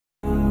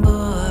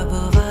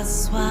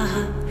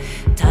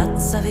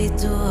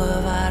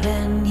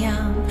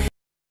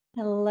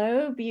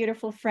Hello,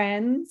 beautiful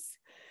friends.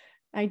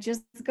 I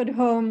just got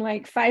home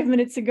like 5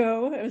 minutes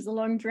ago. It was a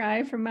long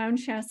drive from Mount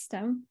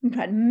Shasta,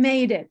 but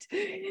made it.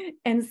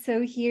 And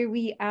so here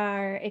we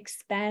are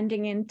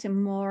expanding into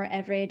more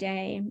every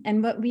day.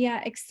 And what we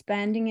are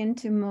expanding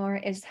into more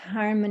is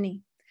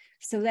harmony,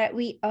 so that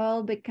we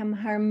all become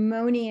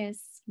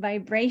harmonious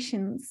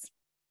vibrations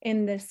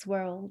in this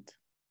world.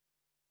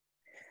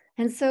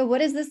 And so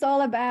what is this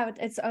all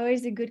about? It's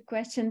always a good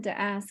question to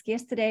ask.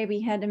 Yesterday,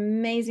 we had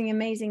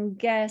amazing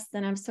guests,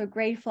 and I'm so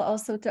grateful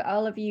also to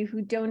all of you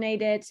who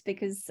donated,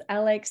 because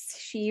Alex,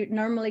 she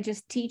normally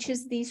just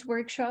teaches these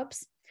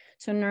workshops.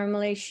 So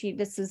normally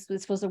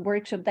this was a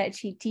workshop that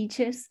she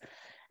teaches.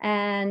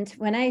 And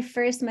when I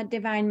first met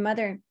Divine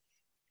Mother,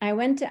 I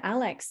went to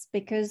Alex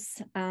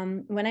because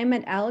when I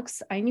met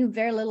Alex, I knew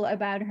very little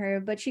about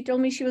her, but she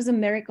told me she was a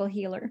miracle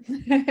healer.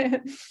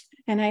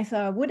 And I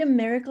thought, would a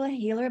miracle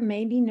healer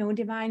maybe know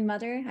Divine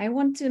Mother? I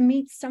want to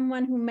meet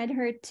someone who met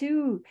her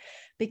too,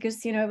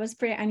 because, it was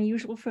pretty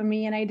unusual for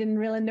me and I didn't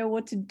really know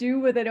what to do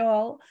with it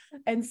all.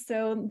 And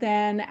so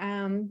then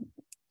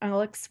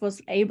Alex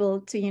was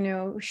able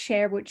to,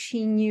 share what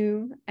she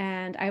knew.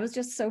 And I was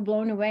just so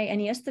blown away.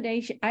 And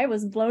yesterday I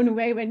was blown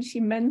away when she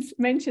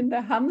mentioned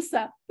the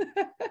Hamsa.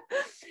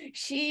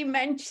 She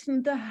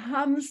mentioned the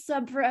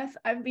Hamsa breath.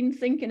 I've been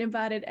thinking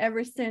about it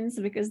ever since,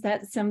 because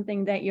that's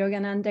something that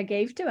Yogananda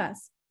gave to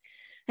us.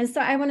 And so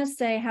I want to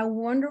say how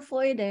wonderful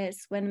it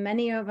is when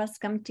many of us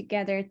come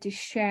together to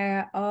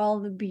share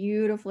all the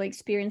beautiful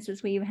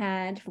experiences we've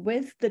had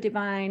with the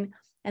divine.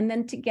 And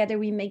then together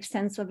we make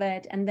sense of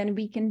it. And then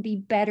we can be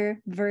better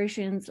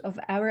versions of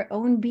our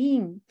own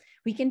being.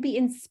 We can be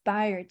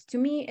inspired. To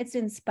me, it's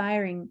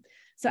inspiring.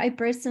 So I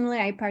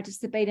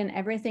participate in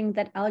everything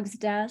that Alex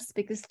does,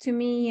 because to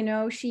me,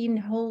 she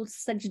holds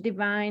such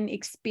divine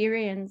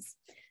experience.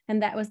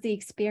 And that was the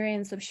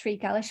experience of Sri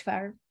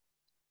Kaleshwar.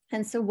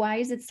 And so why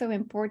is it so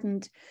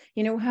important?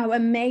 How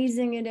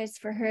amazing it is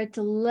for her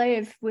to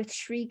live with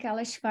Sri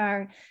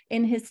Kaleshwar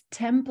in his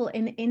temple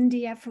in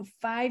India for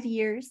 5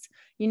 years.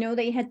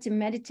 They had to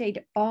meditate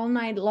all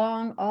night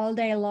long, all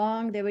day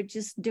long. They were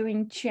just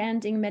doing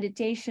chanting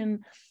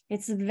meditation.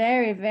 It's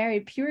very,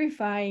 very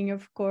purifying,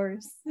 of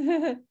course.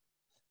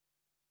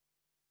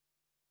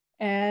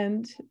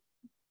 And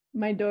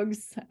my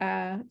dog's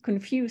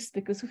confused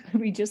because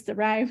we just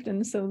arrived,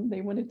 and so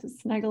they wanted to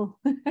snuggle.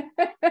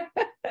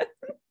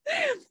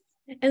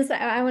 And so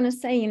I want to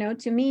say,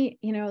 to me,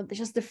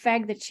 just the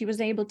fact that she was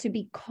able to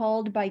be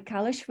called by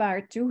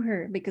Kaleshwar to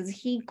her, because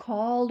he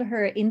called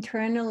her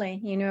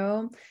internally,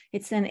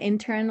 it's an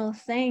internal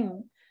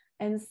thing.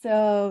 And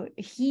so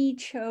he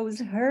chose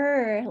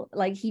her,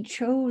 like he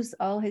chose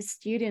all his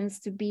students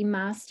to be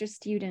master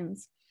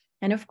students.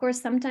 And of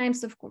course,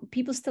 sometimes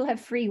people still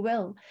have free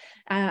will.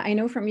 I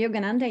know from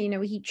Yogananda,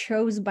 he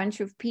chose a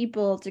bunch of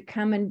people to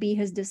come and be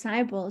his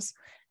disciples.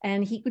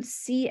 And he could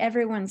see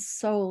everyone's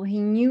soul. He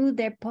knew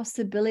their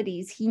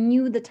possibilities. He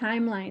knew the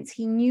timelines.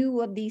 He knew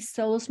what these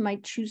souls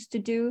might choose to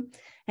do.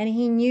 And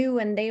he knew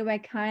when they were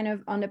kind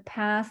of on a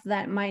path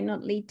that might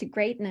not lead to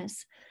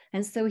greatness.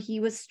 And so he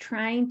was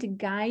trying to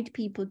guide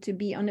people to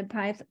be on a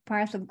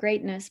path of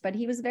greatness. But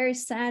he was very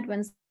sad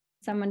when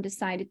someone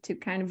decided to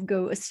kind of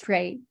go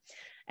astray.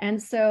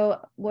 And so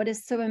what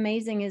is so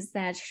amazing is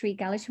that Sri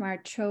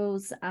Kaleshwar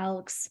chose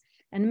Alex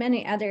and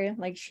many other,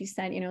 like she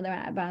said, there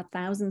were about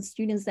 1,000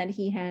 students that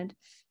he had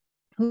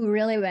who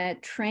really were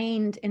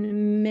trained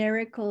in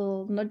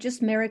miracle, not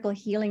just miracle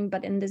healing,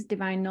 but in this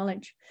divine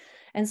knowledge.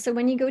 And so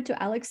when you go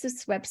to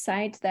Alex's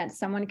website that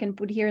someone can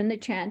put here in the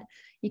chat,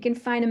 you can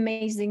find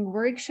amazing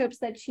workshops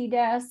that she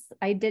does.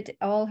 I did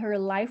all her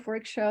live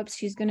workshops.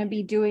 She's going to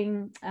be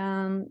doing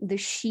the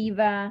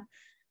Shiva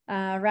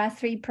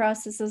Rathri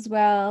process as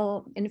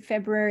well in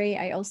February.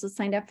 I also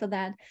signed up for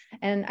that.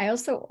 And I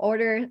also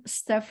order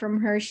stuff from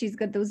her. She's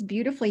got those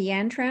beautiful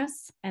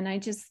yantras. And I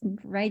just,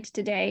 right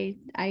today,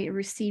 I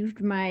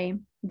received my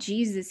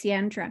Jesus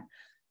yantra.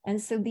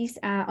 And so these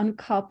are on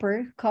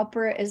copper.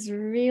 Copper is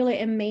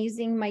really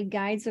amazing. My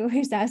guides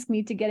always ask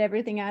me to get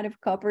everything out of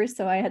copper.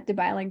 So I had to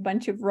buy like a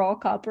bunch of raw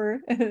copper.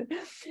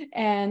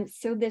 And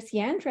so this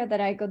yantra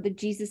that I got, the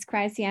Jesus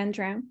Christ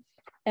yantra,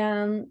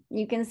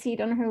 you can see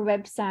it on her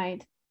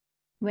website.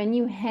 When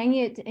you hang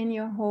it in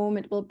your home,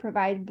 it will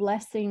provide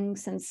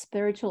blessings and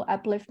spiritual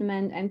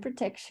upliftment and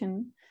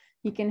protection.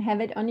 You can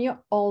have it on your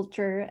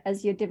altar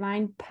as your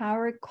divine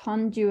power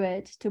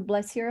conduit to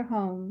bless your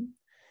home.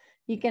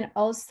 You can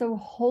also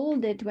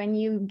hold it when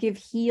you give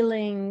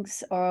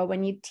healings or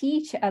when you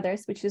teach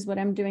others, which is what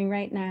I'm doing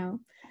right now.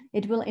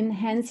 It will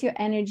enhance your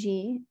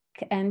energy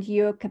and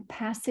your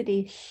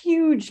capacity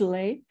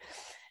hugely.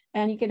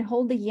 And you can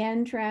hold the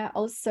yantra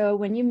also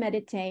when you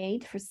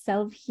meditate for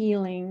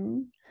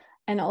self-healing.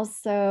 And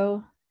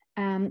also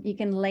you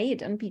can lay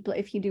it on people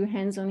if you do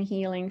hands-on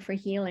healing for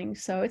healing.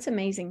 So it's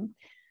amazing.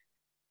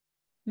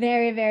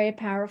 Very, very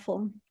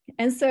powerful.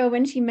 And so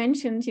when she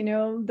mentioned,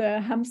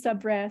 the Hamsa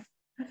breath,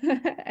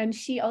 and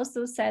she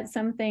also said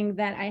something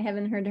that I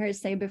haven't heard her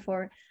say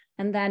before.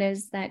 and that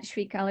is that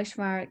Sri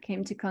Kaleshwar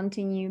came to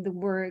continue the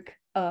work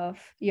of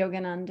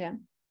Yogananda.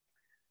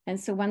 And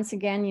so once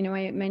again, you know,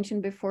 I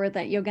mentioned before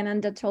that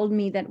Yogananda told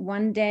me that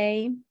one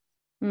day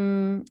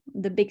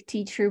the big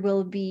teacher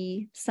will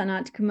be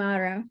Sanat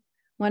Kumara,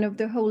 one of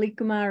the holy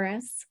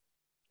Kumaras.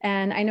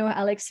 And I know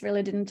Alex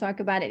really didn't talk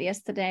about it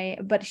yesterday,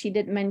 but she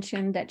did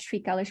mention that Sri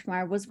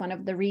Kaleshwar was one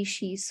of the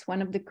rishis,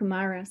 one of the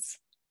Kumaras.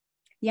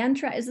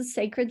 Yantra is a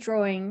sacred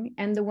drawing,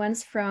 and the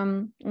ones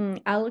from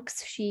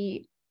Alex,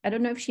 I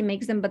don't know if she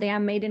makes them, but they are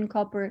made in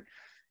copper.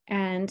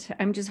 And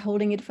I'm just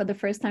holding it for the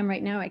first time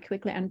right now. I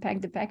quickly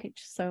unpacked the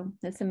package, so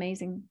that's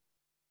amazing.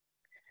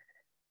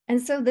 And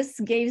so this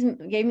gave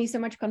me so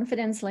much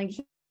confidence, like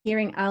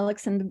hearing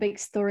Alex and the big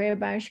story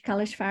about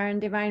Kaleshwar and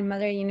Divine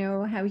Mother, you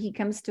know, how he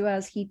comes to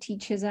us, he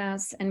teaches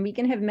us, and we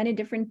can have many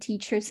different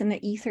teachers in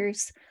the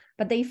ethers,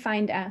 but they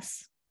find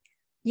us.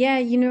 Yeah,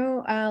 you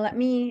know,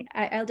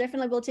 I'll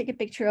definitely will take a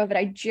picture of it.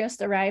 I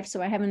just arrived,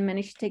 so I haven't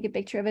managed to take a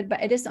picture of it,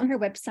 but it is on her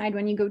website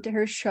when you go to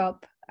her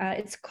shop.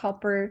 It's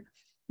copper.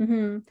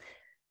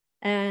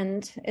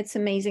 And it's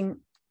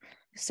amazing.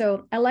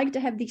 So I like to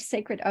have these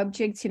sacred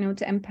objects, you know,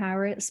 to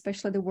empower,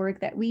 especially the work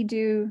that we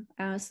do,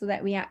 so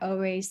that we are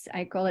always,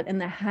 I call it,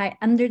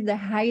 under the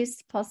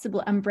highest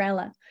possible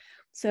umbrella.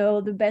 So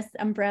the best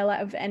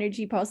umbrella of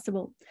energy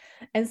possible.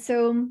 And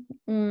so,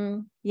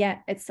 yeah,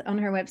 it's on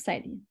her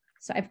website.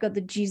 So I've got the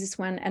Jesus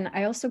one, and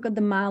I also got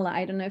the mala.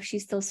 I don't know if she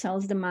still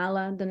sells the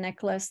mala, the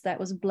necklace that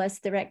was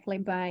blessed directly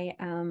by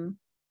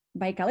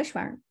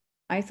Kaleshwar.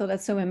 I thought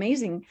that's so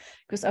amazing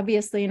because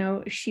obviously, you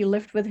know, she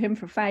lived with him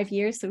for 5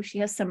 years, so she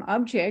has some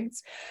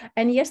objects.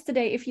 And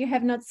yesterday, if you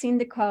have not seen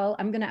the call,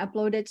 I'm going to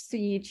upload it to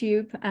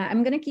YouTube.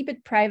 I'm going to keep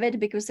it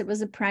private because it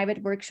was a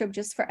private workshop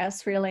just for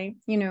us, really,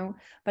 you know,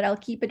 but I'll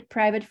keep it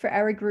private for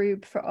our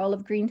group, for all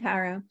of Green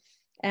Tara.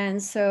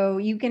 And so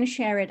you can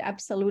share it.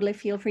 Absolutely.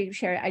 Feel free to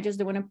share it. I just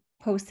don't want to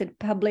post it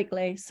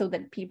publicly so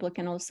that people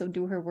can also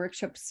do her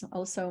workshops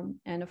also,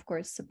 and of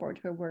course, support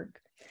her work.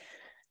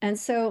 And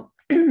so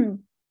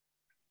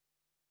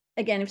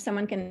again, if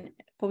someone can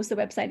post the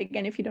website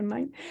again, if you don't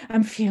mind.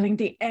 I'm feeling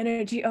the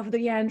energy of the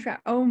yantra.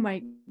 Oh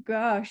my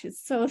gosh,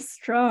 it's so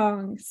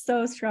strong,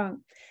 so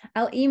strong.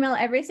 I'll email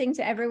everything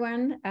to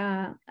everyone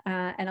and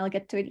I'll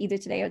get to it either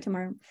today or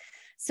tomorrow.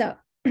 So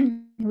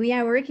we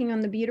are working on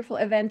the beautiful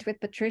event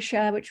with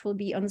Patricia, which will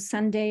be on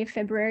Sunday,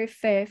 February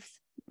 5th.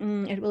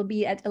 It will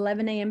be at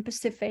 11 a.m.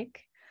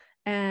 Pacific.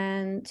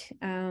 And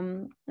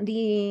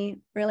the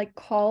really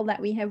call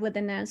that we have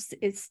within us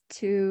is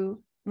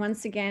to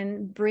once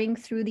again bring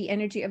through the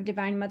energy of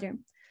Divine Mother.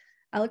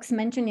 Alex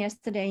mentioned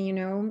yesterday, you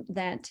know,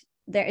 that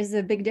there is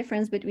a big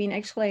difference between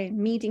actually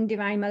meeting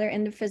Divine Mother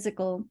in the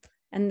physical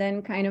and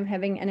then kind of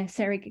having an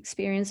etheric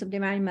experience of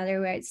Divine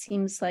Mother where it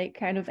seems like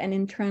kind of an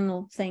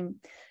internal thing.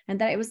 And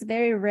that it was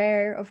very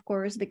rare, of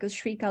course, because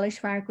Sri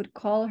Kaleshwar could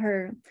call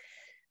her.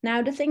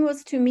 Now, the thing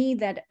was to me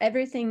that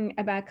everything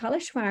about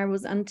Kaleshwar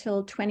was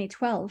until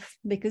 2012,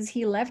 because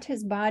he left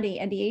his body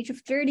at the age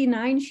of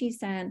 39, she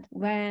said,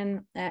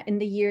 when in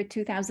the year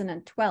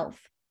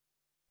 2012.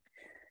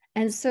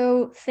 And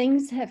so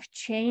things have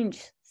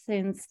changed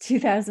since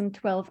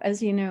 2012,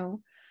 as you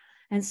know.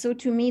 And so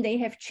to me, they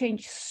have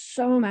changed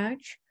so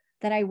much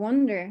that I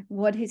wonder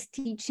what his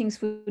teachings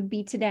would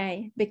be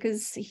today,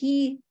 because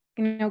he,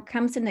 you know,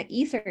 comes in the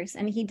ethers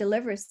and he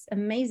delivers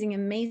amazing,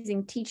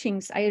 amazing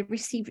teachings. I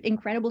received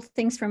incredible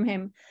things from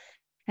him.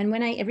 And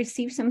when I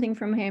receive something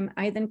from him,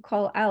 I then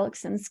call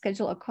Alex and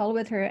schedule a call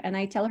with her and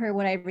I tell her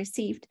what I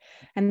received.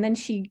 And then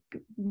she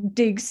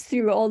digs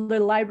through all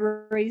the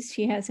libraries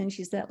she has and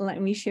she said,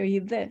 let me show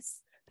you this.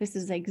 This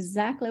is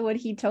exactly what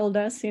he told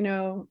us, you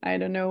know, I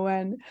don't know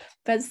when,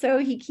 but so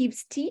he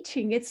keeps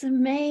teaching. It's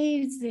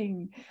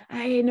amazing.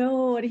 I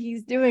know what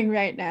he's doing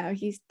right now.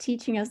 He's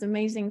teaching us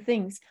amazing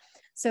things.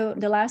 So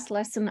the last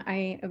lesson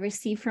I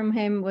received from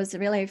him was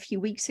really a few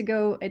weeks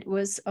ago. It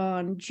was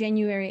on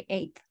January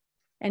 8th.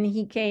 And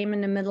he came in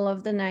the middle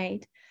of the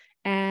night.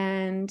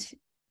 And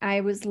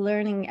I was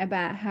learning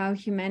about how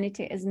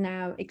humanity is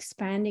now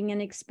expanding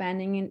and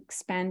expanding and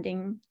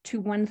expanding to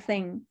one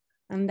thing.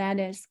 And that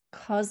is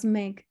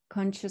cosmic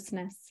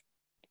consciousness.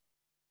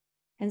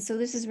 And so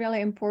this is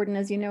really important.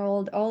 As you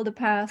know, all the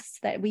paths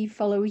that we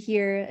follow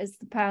here is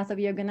the path of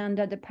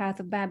Yogananda, the path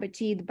of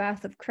Babaji, the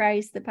path of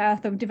Christ, the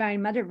path of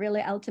Divine Mother,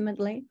 really,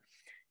 ultimately.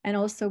 And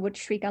also what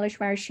Sri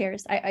Kaleshwar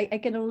shares.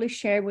 I can only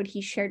share what he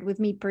shared with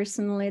me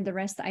personally. The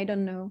rest, I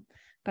don't know.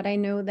 But I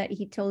know that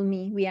he told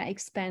me we are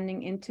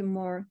expanding into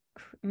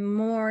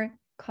more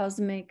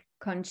cosmic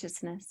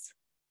consciousness.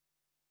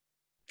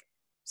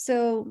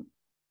 So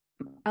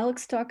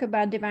Alex talked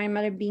about Divine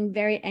Mother being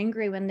very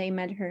angry when they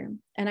met her.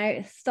 And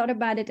I thought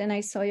about it and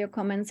I saw your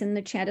comments in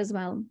the chat as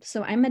well.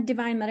 So I met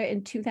Divine Mother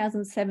in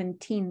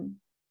 2017.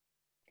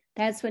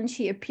 That's when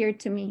she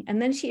appeared to me.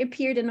 And then she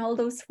appeared in all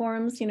those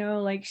forms, you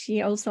know, like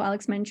she also,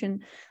 Alex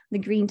mentioned, the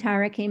Green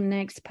Tara came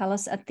next,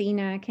 Pallas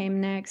Athena came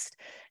next.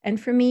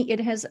 And for me, it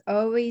has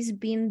always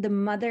been the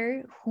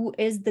mother who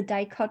is the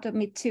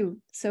dichotomy too.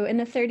 So in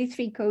the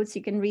 33 codes,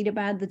 you can read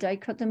about the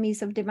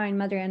dichotomies of Divine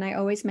Mother, and I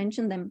always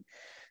mention them.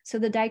 So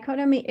the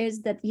dichotomy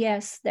is that,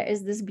 yes, there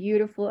is this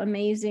beautiful,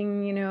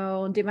 amazing,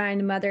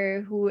 divine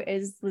mother who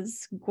is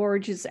this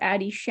gorgeous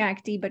Adi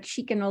Shakti, but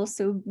she can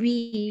also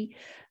be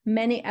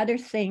many other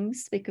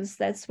things because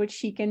that's what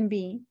she can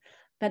be.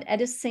 But at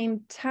the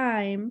same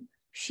time,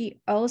 she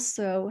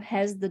also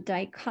has the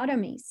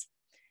dichotomies.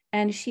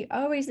 And she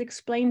always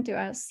explained to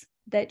us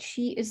that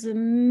she is a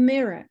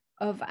mirror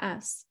of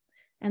us,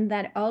 and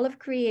that all of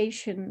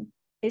creation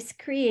is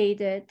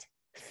created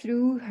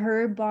through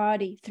her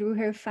body, through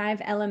her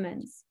 5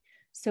 elements.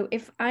 So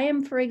if I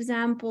am, for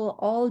example,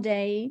 all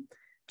day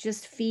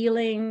just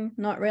feeling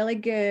not really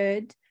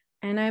good,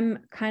 and I'm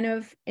kind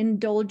of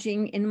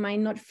indulging in my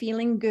not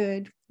feeling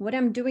good, what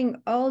I'm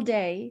doing all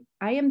day,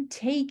 I am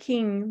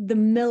taking the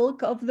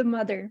milk of the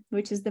mother,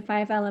 which is the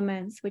 5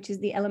 elements, which is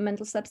the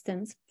elemental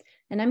substance,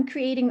 and I'm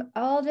creating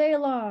all day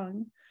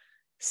long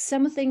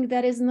something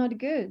that is not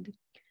good,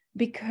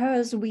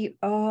 because we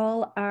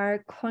all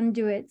are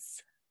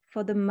conduits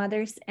for the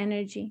mother's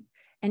energy,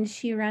 and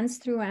she runs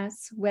through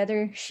us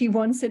whether she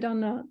wants it or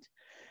not.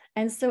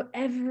 And so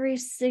every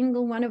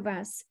single one of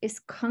us is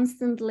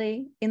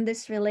constantly in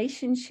this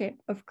relationship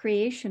of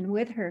creation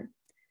with her.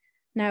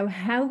 Now,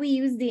 how we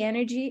use the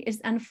energy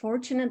is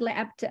unfortunately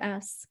up to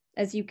us,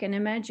 as you can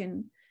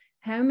imagine.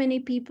 How many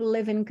people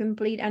live in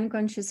complete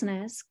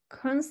unconsciousness,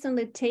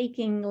 constantly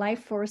taking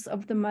life force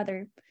of the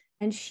mother,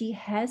 and she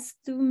has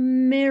to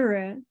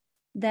mirror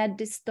that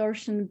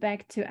distortion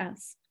back to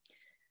us.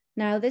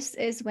 Now, this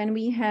is when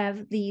we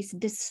have these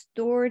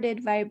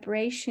distorted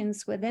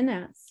vibrations within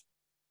us.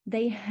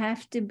 They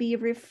have to be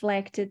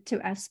reflected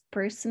to us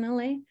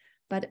personally,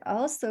 but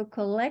also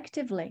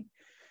collectively.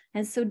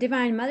 And so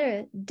Divine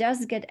Mother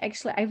does get,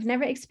 actually, I've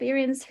never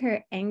experienced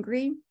her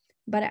angry,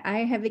 but I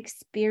have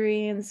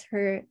experienced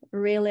her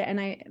really, and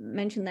I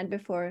mentioned that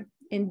before,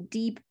 in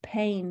deep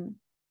pain.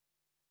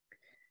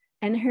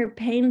 And her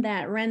pain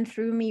that ran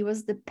through me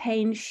was the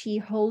pain she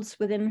holds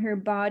within her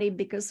body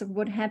because of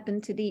what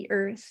happened to the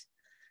earth,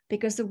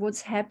 because of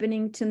what's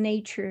happening to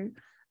nature,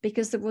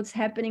 because of what's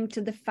happening to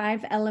the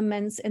 5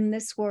 elements in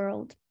this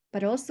world,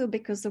 but also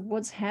because of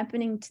what's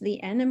happening to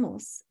the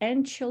animals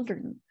and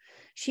children.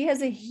 She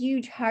has a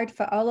huge heart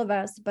for all of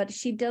us, but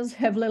she does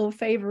have little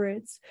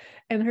favorites.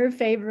 And her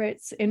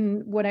favorites,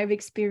 in what I've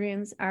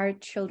experienced, are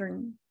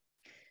children.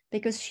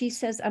 Because she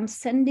says, I'm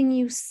sending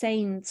you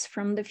saints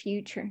from the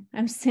future.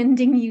 I'm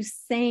sending you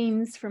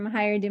saints from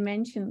higher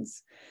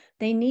dimensions.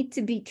 They need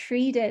to be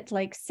treated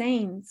like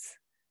saints,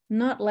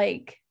 not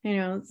like,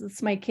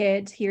 it's my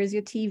kid, here's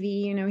your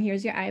TV,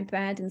 here's your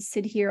iPad, and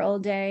sit here all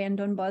day and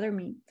don't bother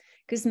me.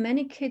 Because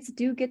many kids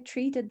do get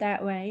treated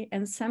that way,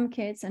 and some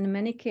kids, and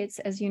many kids,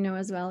 as you know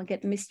as well,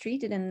 get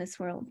mistreated in this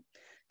world.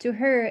 To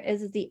her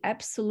is the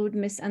absolute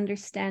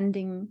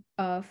misunderstanding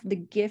of the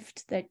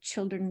gift that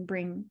children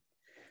bring.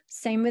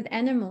 Same with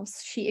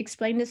animals. She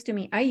explained this to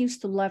me. I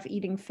used to love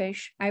eating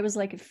fish. I was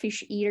like a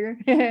fish eater.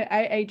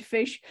 I ate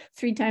fish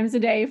 3 times a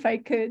day if I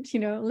could,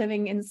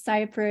 living in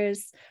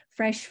Cyprus,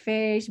 fresh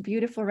fish,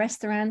 beautiful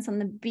restaurants on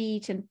the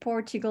beach in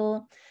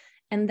Portugal.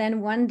 And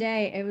then one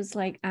day it was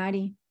like,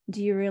 Adi,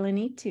 do you really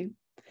need to?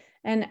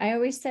 And I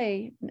always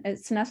say,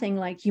 it's nothing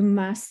like you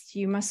must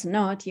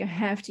not, you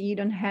have to, you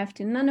don't have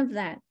to. None of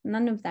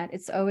that.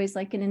 It's always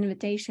like an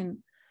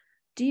invitation.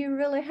 Do you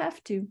really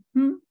have to?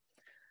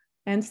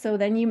 And so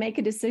then you make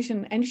a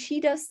decision. And she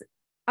does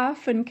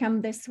often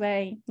come this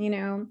way,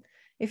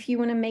 if you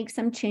want to make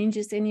some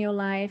changes in your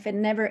life, it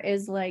never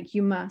is like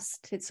you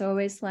must. It's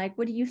always like,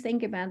 what do you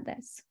think about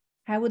this?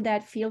 How would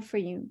that feel for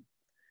you?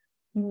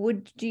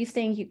 Do you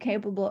think you're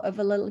capable of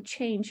a little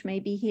change,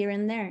 maybe here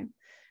and there?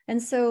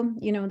 And so,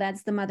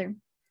 that's the mother.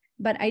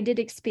 But I did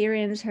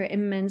experience her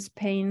immense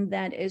pain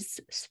that is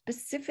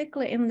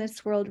specifically in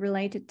this world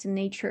related to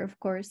nature, of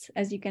course,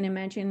 as you can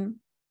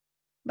imagine.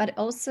 But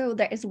also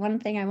there is one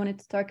thing I wanted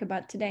to talk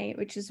about today,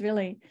 which is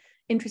really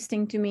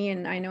interesting to me.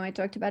 And I know I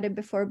talked about it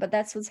before, but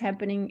that's what's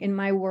happening in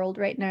my world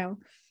right now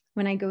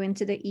when I go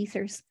into the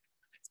ethers.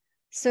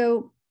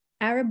 So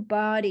our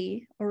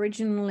body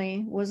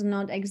originally was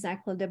not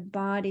exactly the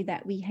body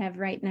that we have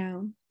right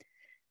now.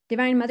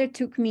 Divine Mother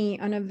took me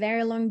on a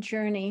very long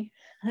journey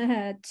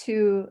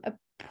to a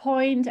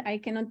point, I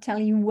cannot tell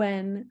you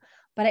when,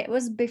 but it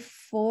was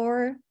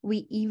before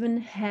we even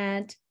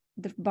had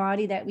the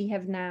body that we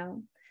have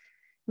now.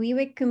 We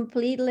were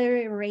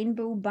completely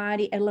rainbow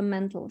body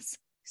elementals.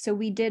 So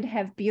we did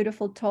have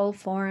beautiful tall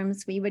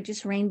forms. We were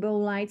just rainbow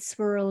lights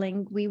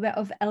swirling. We were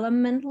of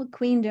elemental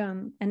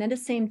queendom. And at the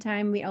same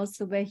time, we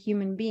also were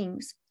human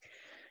beings.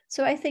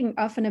 So I think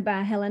often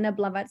about Helena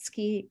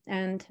Blavatsky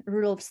and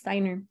Rudolf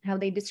Steiner, how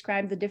they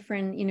describe the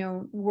different,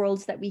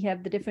 worlds that we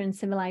have, the different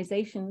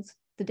civilizations,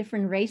 the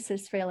different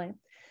races, really.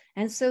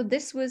 And so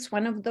this was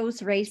one of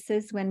those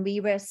races when we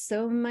were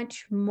so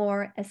much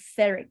more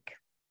etheric.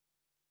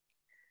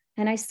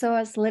 And I saw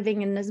us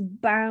living in this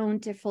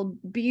bountiful,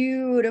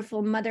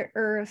 beautiful Mother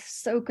Earth,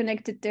 so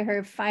connected to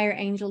her fire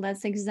angel.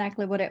 That's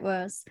exactly what it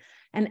was.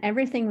 And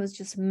everything was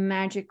just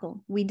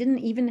magical. We didn't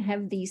even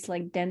have these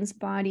like dense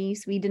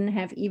bodies. We didn't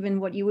have even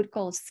what you would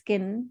call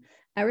skin.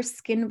 Our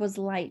skin was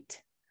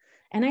light.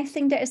 And I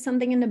think there is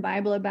something in the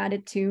Bible about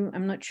it too.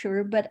 I'm not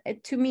sure, but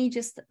to me,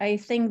 just I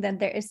think that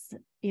there is,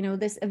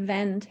 this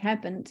event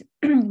happened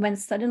when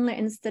suddenly,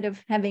 instead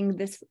of having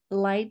this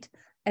light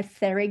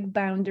etheric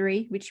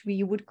boundary, which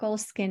we would call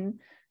skin,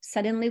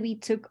 suddenly we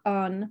took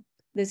on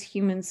this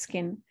human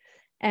skin.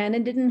 And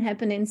it didn't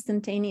happen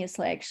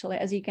instantaneously, actually,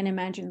 as you can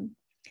imagine.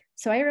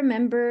 So I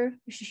remember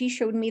she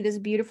showed me this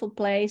beautiful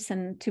place,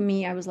 and to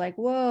me, I was like,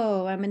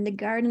 whoa, I'm in the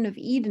Garden of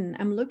Eden.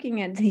 I'm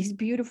looking at these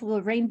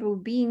beautiful rainbow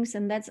beings,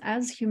 and that's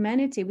us,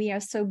 humanity. We are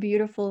so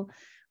beautiful.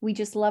 We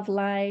just love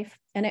life.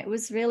 And it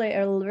was really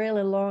a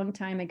really long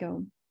time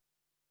ago.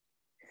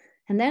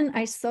 And then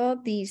I saw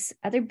these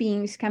other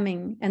beings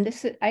coming, and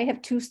I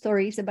have two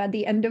stories about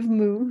the end of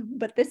Mu,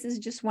 but this is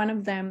just one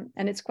of them,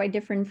 and it's quite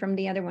different from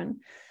the other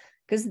one.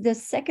 Because the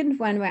second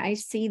one, where I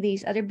see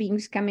these other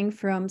beings coming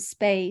from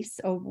space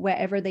or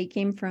wherever they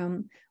came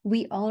from,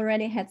 we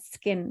already had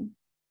skin.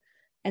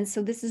 And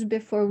so this is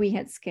before we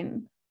had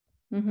skin.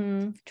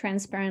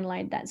 Transparent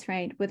light, that's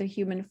right, with a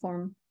human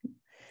form.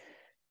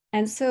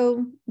 And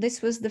so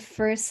this was the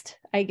first,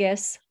 I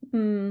guess,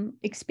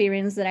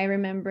 experience that I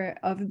remember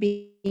of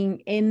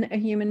being in a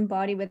human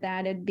body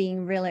without it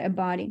being really a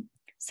body.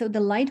 So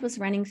the light was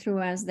running through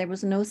us. There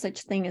was no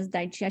such thing as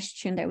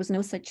digestion. There was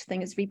no such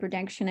thing as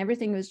reproduction.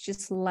 Everything was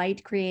just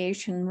light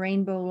creation,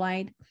 rainbow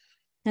light.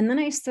 And then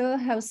I saw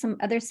how some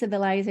other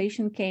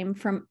civilization came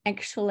from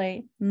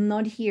actually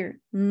not here,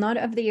 not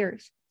of the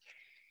earth.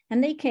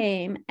 And they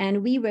came,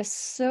 and we were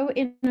so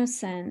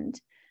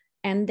innocent,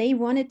 and they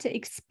wanted to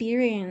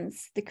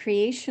experience the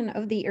creation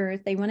of the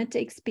earth. They wanted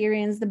to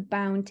experience the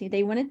bounty.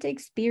 They wanted to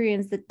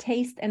experience the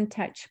taste and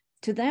touch.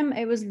 To them,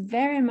 it was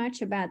very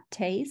much about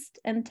taste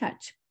and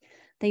touch.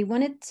 They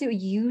wanted to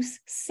use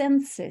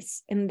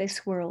senses in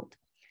this world.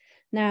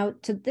 Now,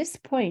 to this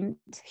point,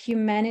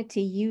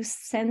 humanity used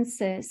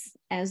senses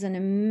as an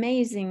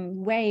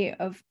amazing way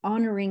of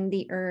honoring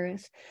the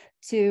earth,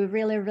 to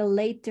really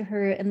relate to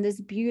her in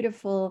this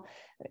beautiful,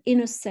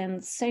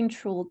 innocent,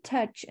 sensual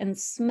touch and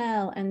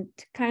smell, and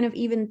kind of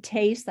even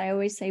taste. I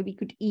always say we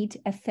could eat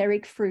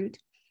etheric fruit.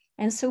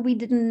 And so we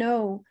didn't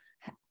know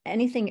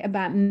anything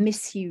about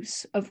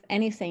misuse of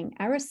anything.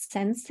 Our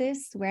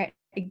senses were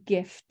a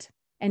gift,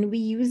 and we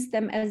used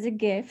them as a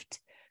gift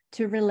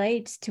to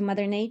relate to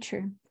Mother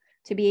Nature,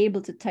 to be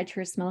able to touch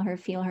her, smell her,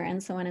 feel her,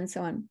 and so on and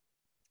so on.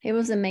 It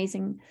was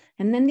amazing.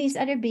 And then these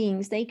other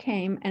beings, they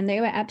came, and they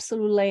were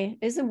absolutely,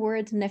 is a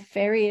word,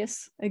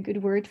 nefarious, a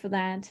good word for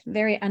that,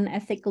 very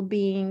unethical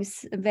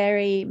beings,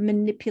 very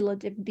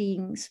manipulative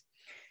beings.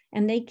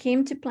 And they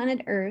came to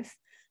planet Earth.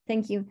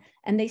 Thank you.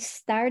 And they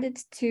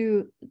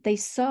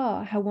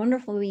saw how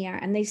wonderful we are.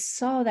 And they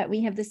saw that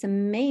we have this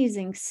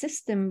amazing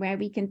system where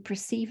we can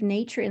perceive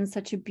nature in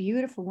such a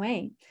beautiful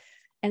way.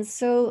 And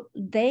so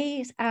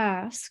they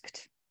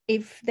asked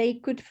if they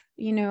could,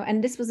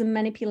 and this was a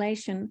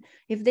manipulation,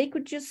 if they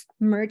could just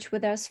merge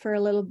with us for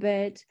a little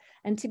bit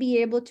and to be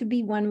able to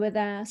be one with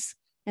us.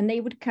 And they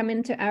would come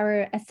into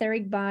our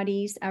etheric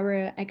bodies,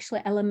 our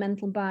actual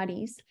elemental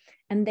bodies,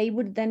 and they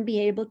would then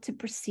be able to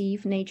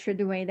perceive nature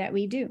the way that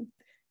we do.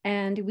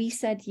 And we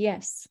said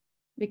yes,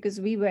 because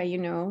we were,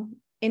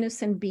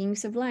 innocent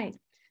beings of light.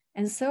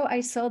 And so I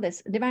saw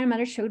this. Divine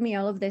Mother showed me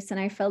all of this, and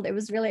I felt it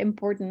was really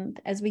important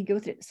as we go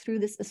through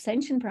this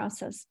ascension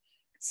process.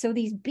 So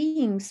these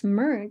beings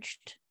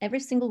merged,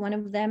 every single one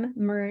of them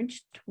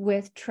merged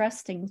with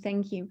trusting.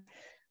 Thank you.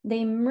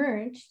 They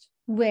merged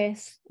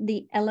with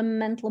the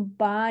elemental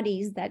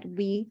bodies that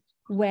we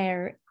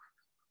were,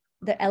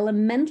 the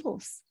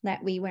elementals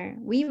that we were.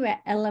 We were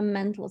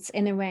elementals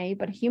in a way,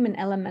 but human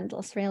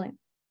elementals, really.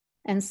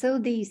 And so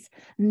these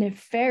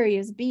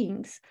nefarious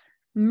beings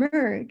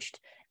merged,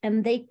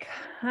 and they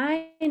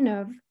kind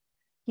of,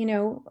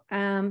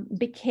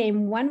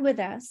 became one with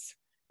us.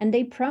 And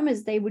they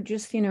promised they would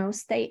just,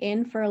 stay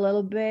in for a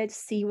little bit,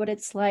 see what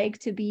it's like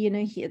to be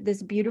in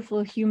this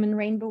beautiful human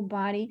rainbow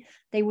body.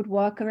 They would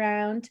walk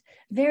around,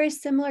 very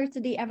similar to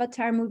the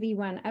Avatar movie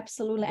 1,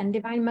 absolutely. And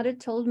Divine Mother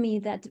told me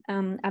that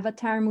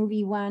Avatar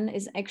movie 1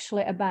 is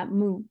actually about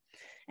Mu.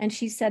 And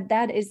she said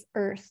that is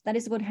Earth. That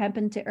is what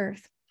happened to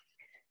Earth.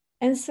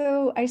 And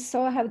so I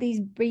saw how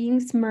these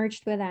beings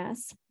merged with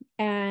us.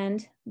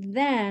 And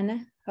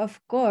then, of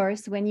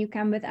course, when you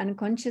come with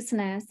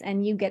unconsciousness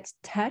and you get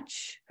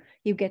touch,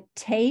 you get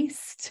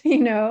taste,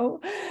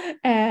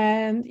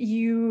 and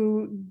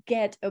you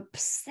get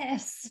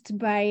obsessed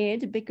by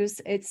it, because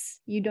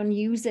you don't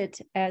use it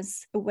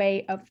as a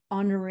way of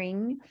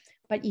honoring,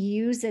 but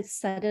you use it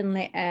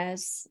suddenly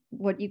as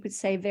what you could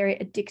say very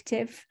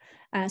addictive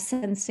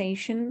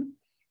sensation.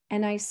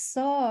 And I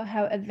saw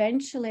how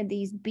eventually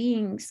these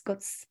beings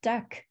got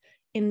stuck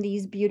in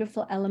these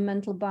beautiful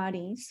elemental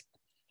bodies,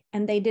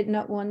 and they did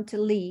not want to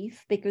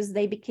leave because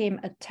they became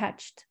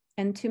attached.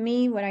 And to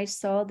me, what I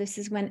saw, this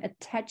is when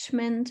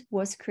attachment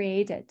was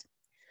created.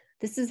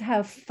 This is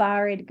how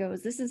far it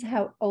goes. This is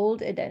how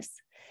old it is.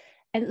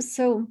 And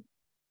so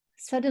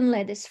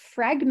suddenly this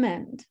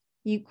fragment,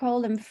 you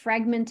call them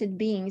fragmented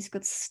beings,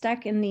 got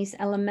stuck in these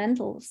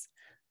elementals.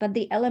 but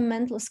the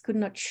elementals could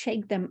not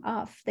shake them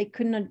off. They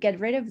could not get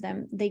rid of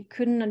them. They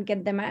could not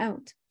get them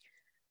out.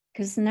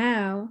 Because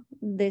now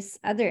this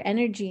other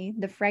energy,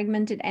 the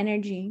fragmented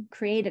energy,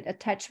 created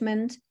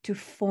attachment to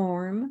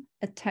form,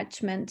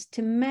 attachment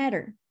to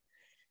matter.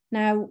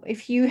 Now,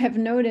 if you have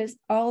noticed,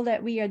 all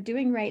that we are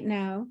doing right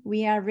now,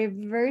 we are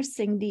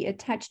reversing the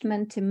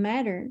attachment to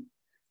matter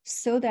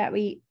so that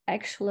we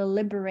actually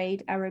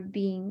liberate our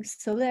being,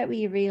 so that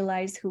we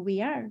realize who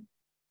we are.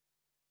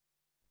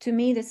 To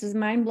me, this is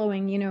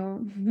mind-blowing, you know,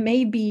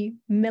 maybe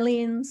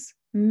millions,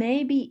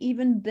 maybe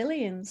even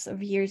billions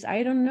of years,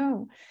 I don't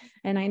know.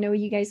 And I know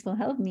you guys will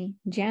help me.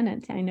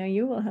 Janet, I know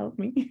you will help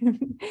me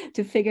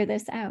to figure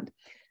this out.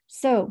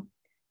 So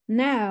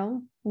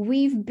now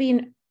we've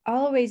been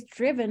always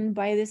driven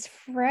by this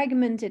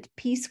fragmented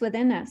piece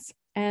within us.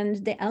 And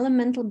the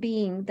elemental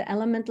being, the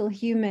elemental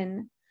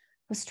human,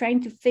 was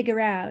trying to figure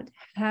out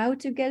how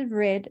to get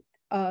rid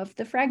of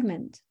the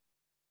fragment.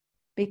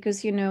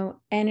 Because, you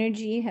know,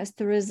 energy has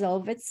to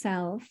resolve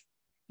itself.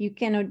 You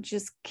cannot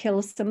just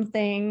kill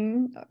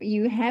something.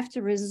 You have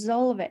to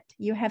resolve it.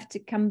 You have to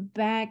come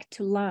back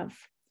to love.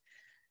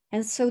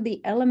 And so the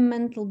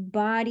elemental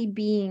body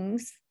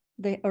beings,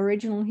 the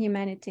original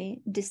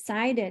humanity,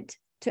 decided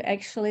to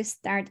actually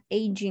start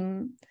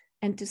aging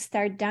and to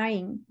start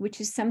dying,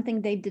 which is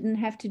something they didn't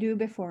have to do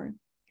before,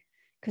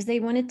 because they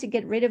wanted to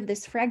get rid of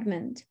this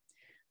fragment.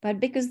 But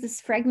because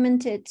this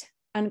fragmented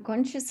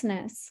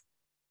unconsciousness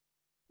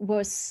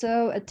was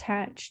so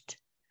attached,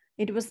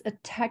 it was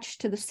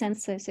attached to the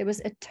senses, it was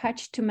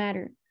attached to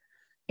matter.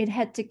 It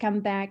had to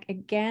come back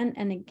again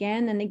and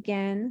again and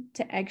again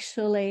to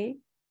actually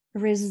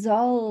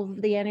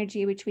resolve the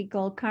energy which we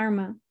call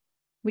karma,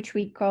 which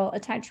we call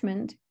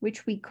attachment,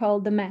 which we call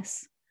the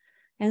mess.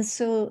 And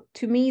so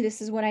to me,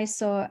 this is what I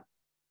saw.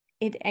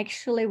 It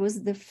actually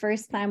was the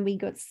first time we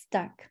got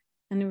stuck.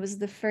 And it was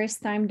the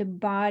first time the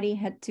body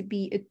had to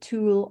be a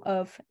tool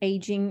of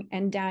aging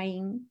and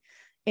dying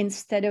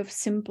instead of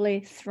simply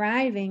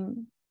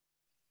thriving.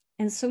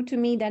 And so to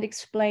me, that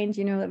explained,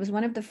 you know, that was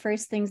one of the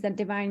first things that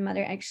Divine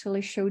Mother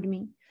actually showed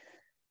me.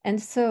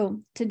 And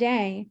so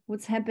today,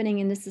 what's happening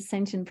in this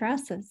ascension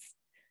process?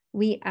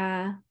 We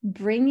are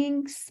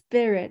bringing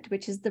spirit,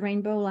 which is the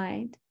rainbow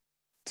light,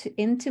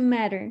 into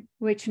matter,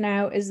 which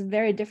now is a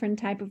very different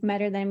type of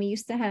matter than we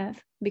used to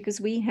have, because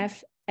we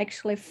have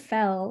actually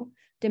fell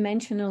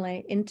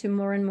dimensionally into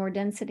more and more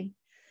density.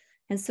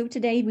 And so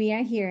today we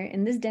are here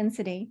in this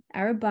density.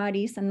 Our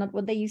bodies are not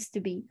what they used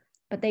to be,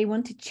 but they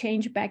want to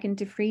change back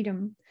into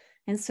freedom.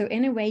 And so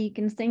in a way, you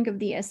can think of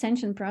the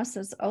ascension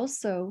process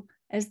also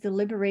as the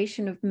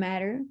liberation of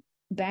matter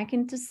back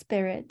into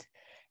spirit,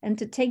 and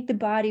to take the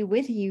body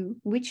with you,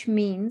 which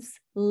means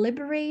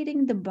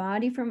liberating the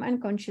body from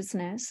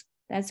unconsciousness.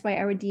 That's why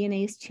our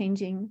DNA is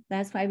changing.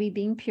 That's why we're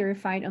being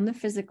purified on the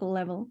physical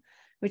level,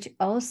 which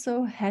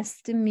also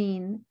has to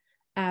mean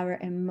our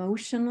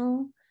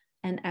emotional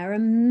and our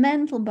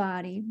mental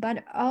body,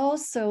 but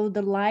also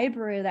the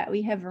library that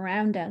we have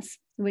around us,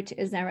 which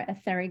is our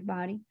etheric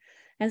body.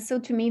 And so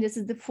to me, this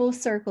is the full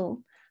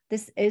circle.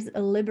 This is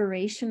a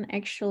liberation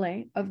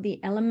actually of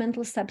the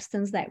elemental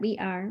substance that we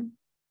are,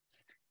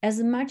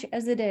 as much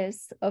as it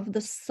is of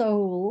the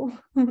soul,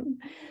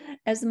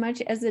 as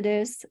much as it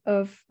is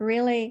of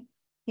really,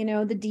 you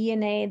know, the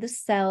DNA, the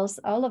cells,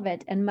 all of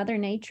it, and Mother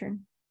Nature.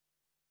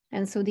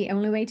 And so the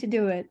only way to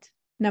do it,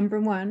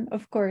 number one,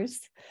 of course,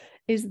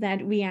 is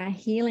that we are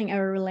healing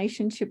our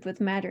relationship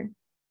with matter,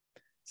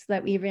 so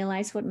that we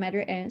realize what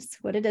matter is,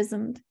 what it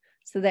isn't,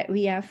 so that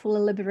we are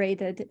fully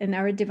liberated in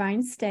our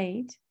divine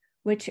state,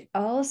 which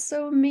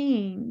also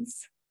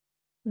means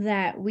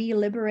that we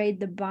liberate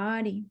the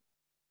body.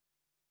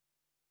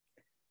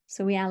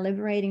 So we are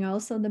liberating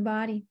also the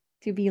body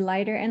to be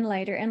lighter and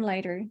lighter and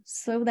lighter,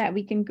 so that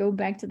we can go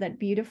back to that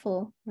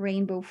beautiful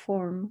rainbow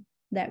form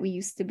that we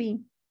used to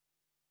be.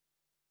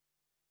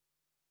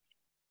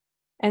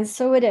 And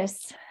so it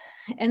is.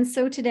 And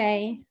so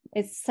today,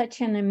 it's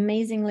such an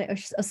amazingly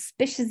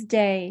auspicious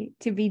day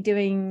to be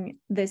doing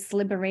this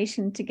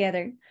liberation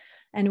together.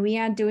 And we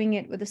are doing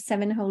it with the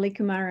 7 Holy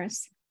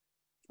Kumaras,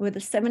 with the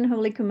 7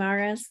 Holy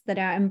Kumaras that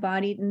are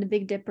embodied in the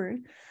Big Dipper.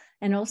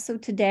 And also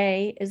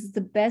today is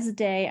the best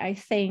day, I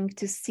think,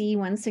 to see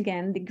once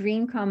again the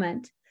green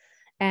comet.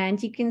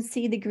 And you can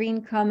see the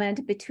green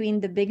comet between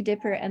the Big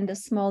Dipper and the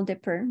Small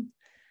Dipper.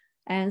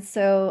 And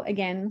so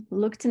again,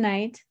 look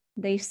tonight.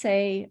 They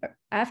say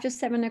after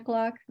 7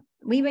 o'clock,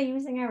 we were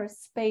using our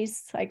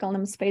space, I call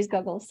them space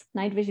goggles,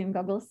 night vision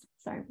goggles.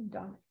 Sorry,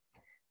 dog.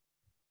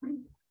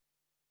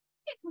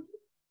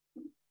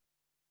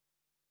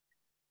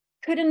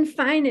 Couldn't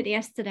find it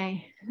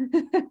yesterday.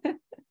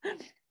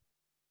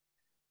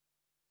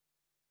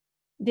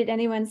 Did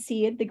anyone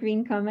see it, the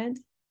green comet?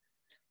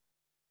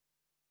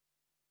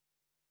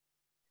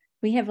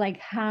 We have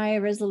like high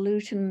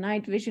resolution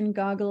night vision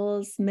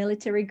goggles,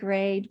 military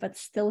grade, but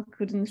still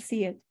couldn't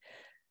see it.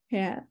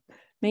 Yeah,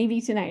 maybe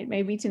tonight.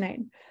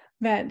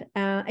 But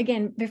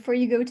again, before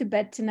you go to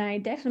bed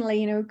tonight,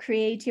 definitely,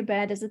 create your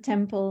bed as a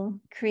temple,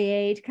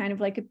 create kind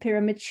of like a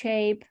pyramid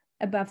shape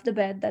above the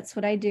bed. That's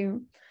what I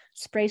do.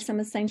 spray some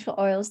essential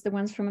oils, the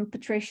ones from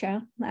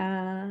Patricia.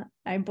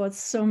 I bought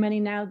so many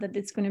now that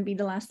it's going to be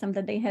the last time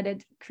that they had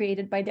it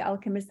created by the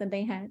alchemist that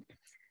they had.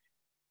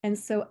 And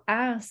so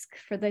ask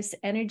for this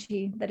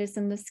energy that is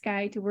in the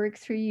sky to work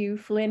through you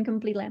fully and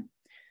completely.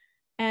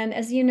 And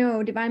as you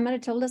know, Divine Mother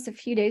told us a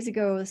few days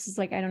ago, this is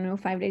like, I don't know,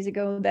 5 days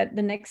ago, that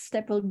the next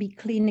step will be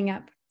cleaning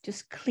up,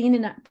 just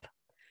cleaning up.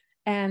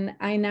 And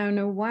I now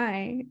know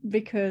why,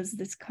 because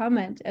this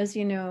comet, as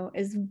you know,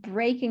 is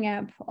breaking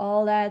up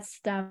all that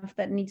stuff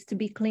that needs to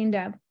be cleaned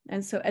up.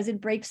 And so as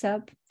it breaks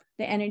up,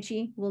 the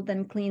energy will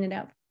then clean it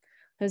up.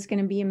 So it's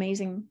going to be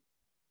amazing.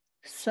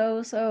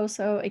 So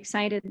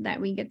excited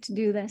that we get to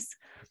do this.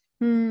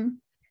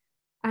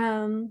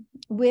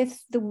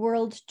 With the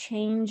world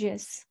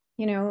changes,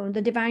 you know,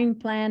 the divine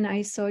plan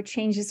I saw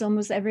changes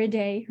almost every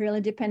day,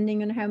 really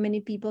depending on how many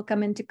people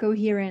come into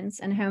coherence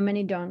and how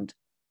many don't.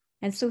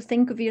 And so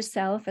think of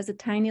yourself as a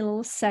tiny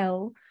little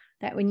cell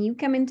that when you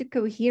come into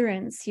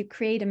coherence, you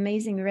create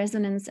amazing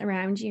resonance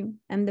around you.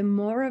 And the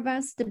more of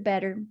us, the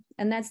better.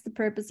 And that's the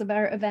purpose of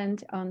our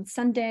event on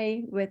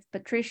Sunday with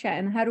Patricia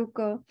and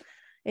Haruko.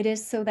 It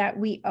is so that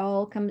we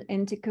all come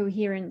into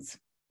coherence,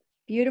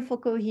 beautiful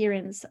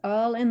coherence,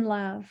 all in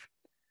love.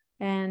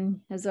 And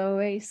as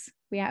always,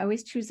 we are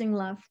always choosing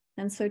love.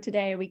 And so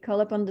today we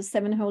call upon the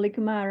 7 holy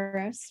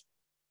Kumaras.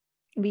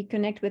 We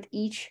connect with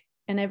each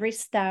and every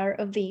star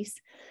of these.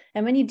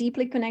 And when you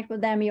deeply connect with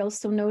them, you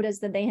also notice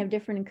that they have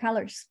different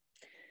colors.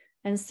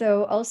 And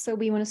so also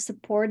we want to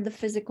support the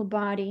physical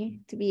body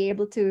to be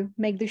able to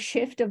make the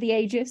shift of the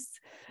ages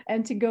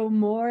and to go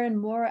more and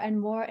more and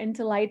more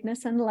into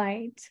lightness and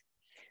light.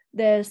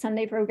 The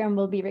Sunday program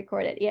will be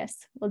recorded. Yes,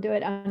 we'll do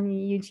it on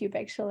YouTube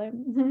actually.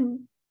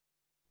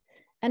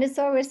 And it's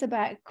always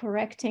about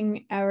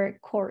correcting our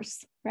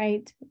course,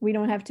 right? We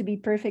don't have to be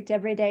perfect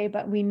every day,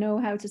 but we know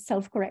how to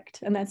self-correct,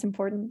 and that's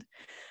important.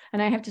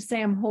 And I have to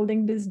say, I'm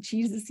holding this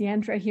Jesus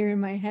yantra here in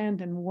my hand,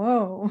 and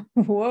whoa,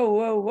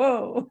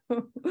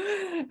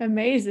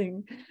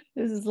 amazing.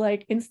 This is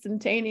like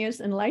instantaneous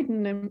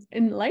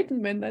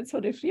enlightenment. That's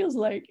what it feels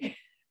like.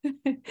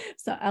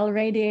 So I'll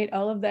radiate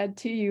all of that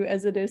to you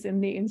as it is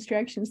in the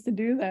instructions to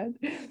do that.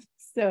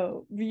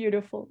 So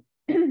beautiful.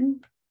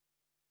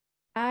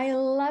 I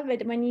love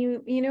it when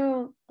you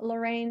know,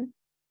 Lorraine,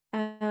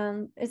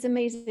 it's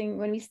amazing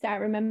when we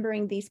start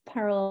remembering these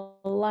parallel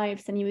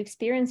lives and you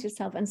experience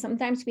yourself. And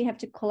sometimes we have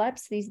to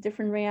collapse these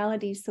different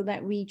realities so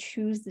that we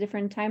choose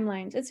different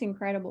timelines. It's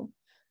incredible.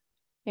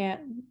 Yeah,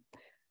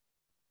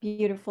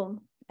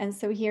 beautiful. And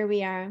so here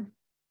we are.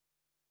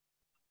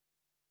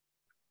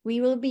 We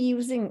will be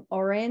using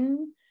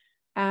Orin.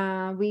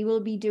 We will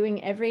be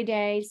doing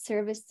everyday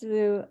service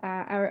to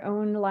our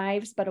own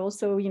lives, but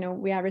also, you know,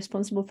 we are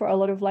responsible for a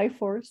lot of life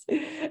force.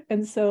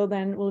 And so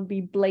then we'll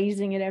be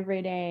blazing it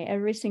every day,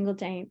 every single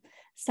day.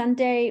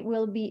 Sunday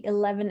will be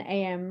 11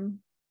 a.m.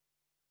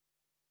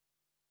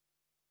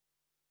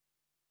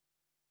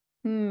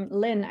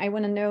 Lynn, I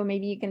want to know,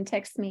 maybe you can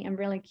text me. I'm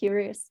really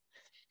curious.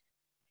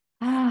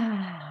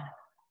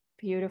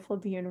 Beautiful,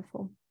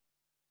 beautiful.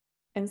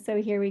 And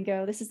so here we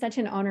go. This is such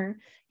an honor.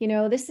 You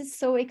know, this is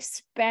so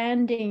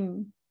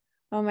expanding.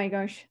 Oh my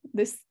gosh,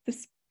 this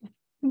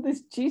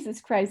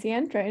Jesus Christ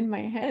yantra in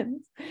my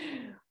hands.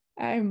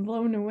 I'm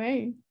blown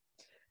away.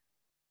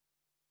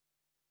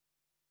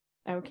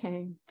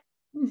 Okay.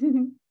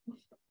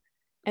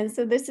 And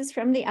so this is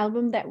from the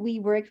album that we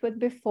worked with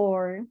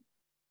before.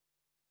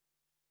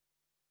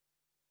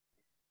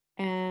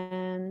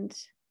 And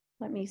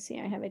let me see,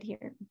 I have it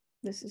here.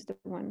 This is the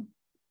one.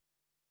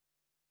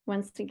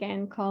 Once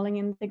again, calling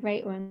in the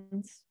great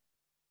ones.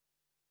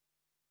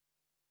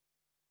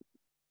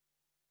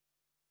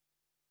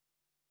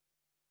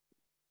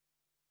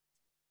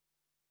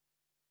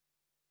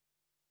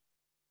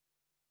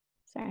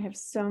 So I have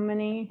so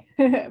many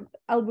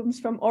albums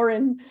from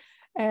Orin,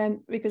 and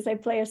because I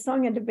play a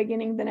song at the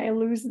beginning, then I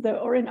lose the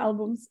Orin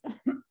albums.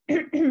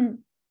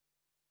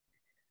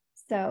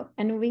 So,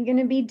 and we're going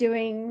to be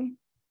doing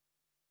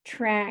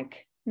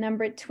track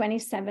number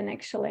 27,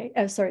 actually.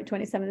 Oh, sorry,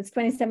 27. It's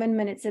 27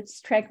 minutes. It's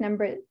track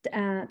number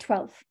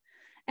 12.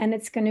 And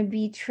it's going to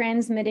be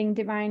transmitting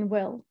divine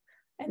will.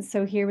 And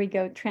so here we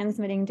go,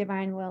 transmitting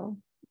divine will.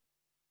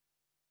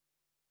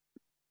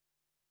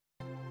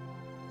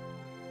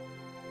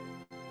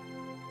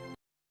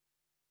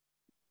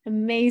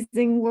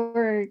 Amazing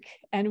work.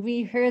 And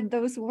we heard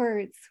those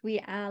words. We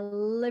are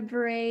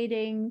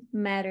liberating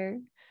matter.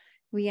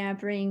 We are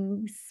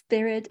bringing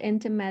spirit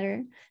into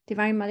matter.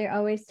 Divine Mother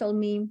always told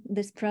me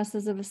this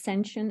process of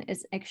ascension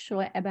is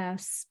actually about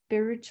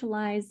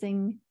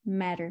spiritualizing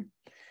matter.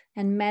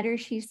 And matter,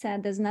 she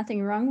said, there's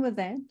nothing wrong with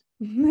it.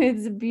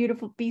 It's a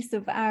beautiful piece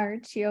of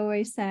art. She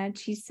always said,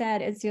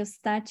 it's your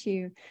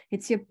statue.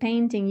 It's your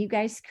painting. You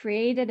guys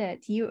created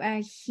it. You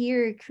are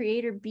here,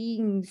 creator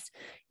beings.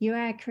 You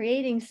are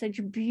creating such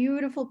a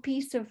beautiful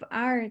piece of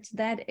art.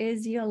 That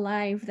is your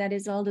life. That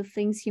is all the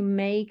things you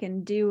make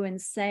and do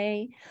and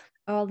say.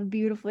 All the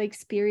beautiful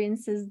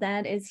experiences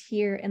that is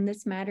here in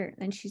this matter.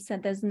 And she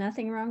said, there's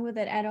nothing wrong with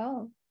it at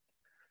all.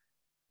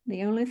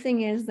 The only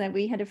thing is that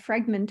we had a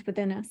fragment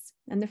within us,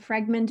 and the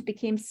fragment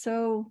became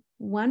so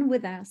one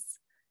with us,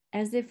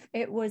 as if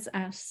it was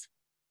us.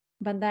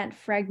 But that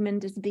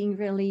fragment is being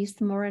released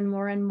more and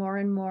more and more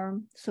and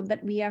more, so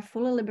that we are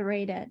fully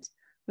liberated,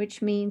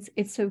 which means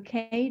it's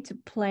okay to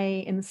play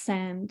in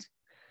sand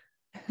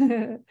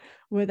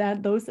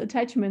without those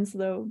attachments,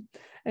 though.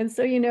 And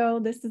so,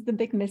 this is the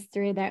big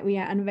mystery that we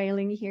are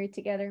unveiling here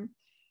together.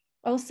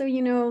 Also,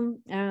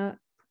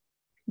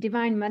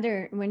 Divine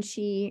Mother, when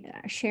she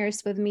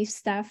shares with me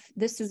stuff,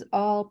 this is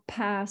all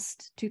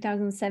past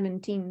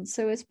 2017.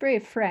 So it's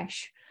pretty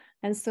fresh.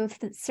 And so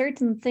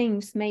certain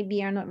things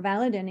maybe are not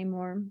valid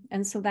anymore.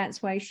 And so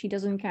that's why she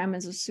doesn't come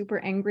as a super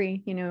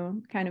angry,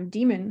 kind of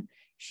demon.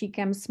 She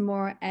comes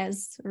more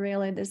as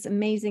really this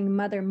amazing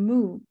Mother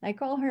Mu. I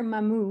call her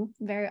Mamu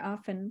very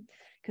often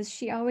because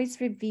she always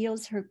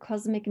reveals her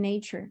cosmic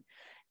nature.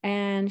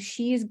 And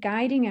she is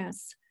guiding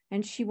us.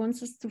 And she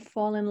wants us to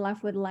fall in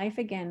love with life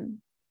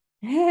again.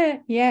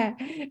 Yeah,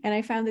 and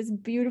I found this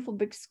beautiful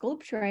big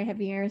sculpture I have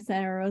here in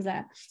Santa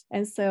Rosa,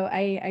 and so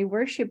I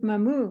worship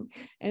Mamu,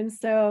 and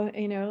so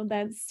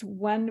that's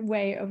one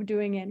way of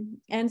doing it.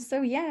 And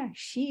so yeah,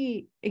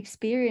 she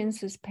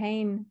experiences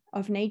pain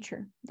of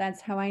nature.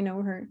 That's how I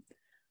know her.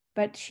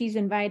 But she's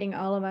inviting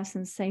all of us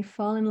and say,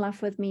 fall in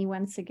love with me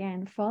once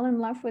again. Fall in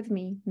love with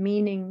me,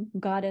 meaning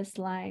goddess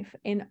life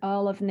in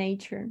all of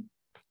nature.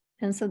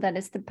 And so that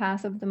is the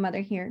path of the Mother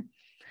here.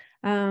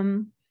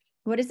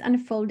 What is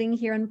unfolding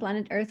here on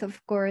planet Earth,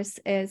 of course,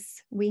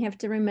 is we have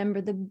to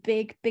remember the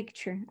big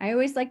picture. I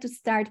always like to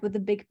start with the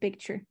big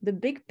picture. The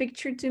big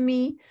picture to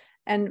me,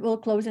 and we'll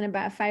close in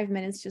about 5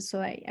 minutes just so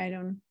I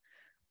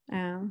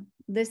don't,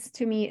 this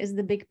to me is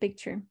the big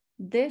picture.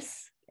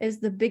 This is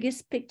the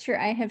biggest picture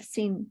I have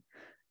seen.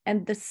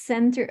 And the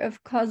center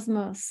of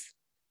cosmos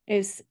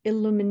is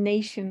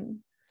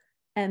illumination.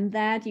 And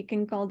that you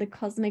can call the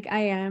cosmic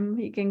I am,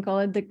 you can call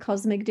it the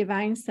cosmic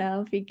divine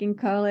self, you can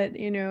call it,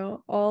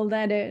 all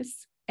that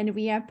is. And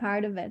we are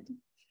part of it.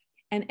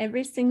 And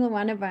every single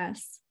one of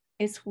us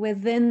is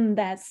within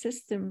that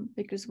system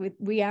because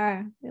we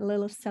are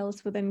little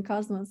cells within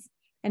cosmos,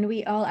 and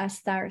we all are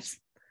stars.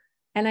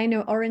 And I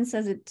know Oren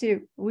says it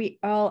too. We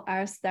all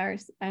are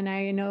stars. And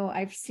I know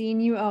I've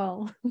seen you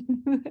all.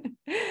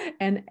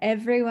 And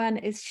everyone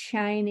is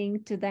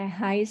shining to their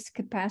highest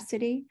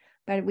capacity.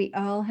 But we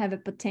all have a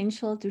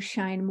potential to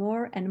shine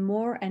more and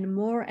more and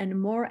more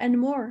and more and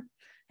more.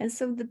 And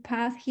so the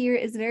path here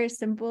is very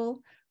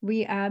simple.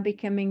 We are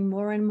becoming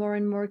more and more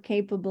and more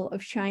capable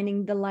of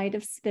shining the light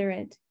of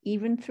spirit,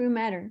 even through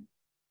matter.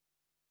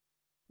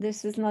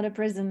 This is not a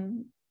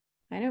prison.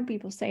 I know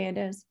people say it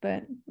is,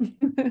 but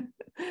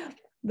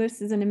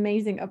this is an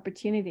amazing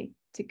opportunity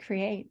to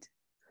create.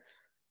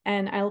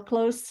 And I'll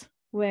close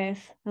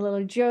with a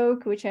little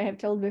joke, which I have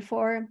told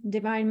before.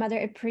 Divine Mother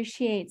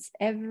appreciates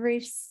every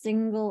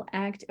single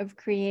act of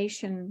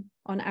creation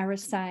on our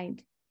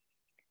side.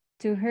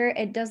 To her,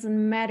 it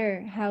doesn't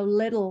matter how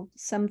little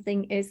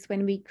something is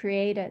when we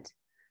create it.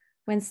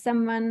 When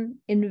someone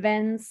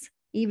invents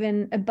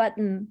even a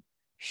button,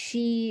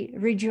 she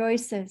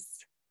rejoices.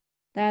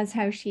 That's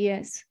how she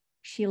is.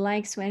 She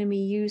likes when we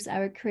use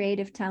our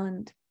creative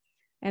talent.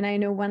 And I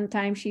know one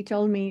time she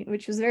told me,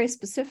 which was very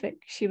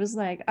specific, she was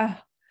like, oh,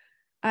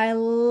 I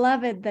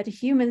love it that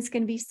humans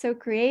can be so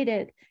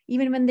creative.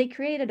 Even when they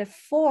created a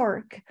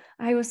fork,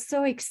 I was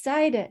so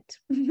excited.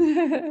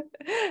 And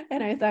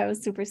I thought it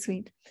was super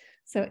sweet.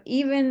 So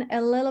even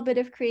a little bit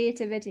of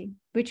creativity,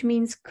 which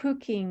means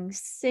cooking,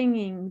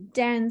 singing,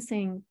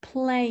 dancing,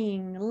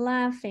 playing,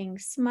 laughing,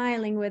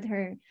 smiling with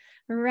her,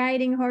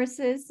 riding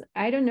horses,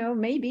 I don't know,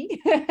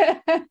 maybe.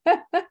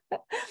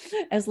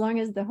 As long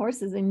as the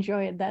horses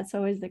enjoy it, that's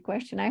always the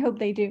question. I hope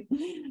they do.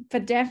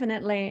 But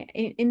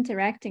definitely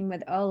interacting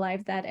with all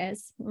life, that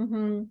is.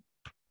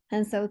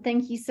 And so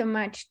thank you so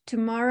much.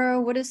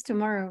 Tomorrow, what is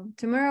tomorrow?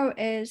 Tomorrow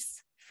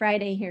is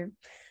Friday here.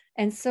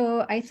 And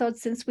so I thought,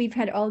 since we've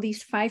had all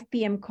these 5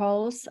 p.m.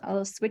 calls,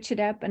 I'll switch it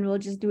up and we'll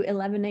just do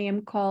 11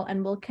 a.m. call,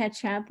 and we'll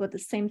catch up with the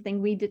same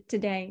thing we did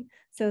today.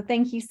 So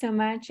thank you so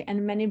much,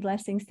 and many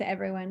blessings to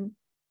everyone.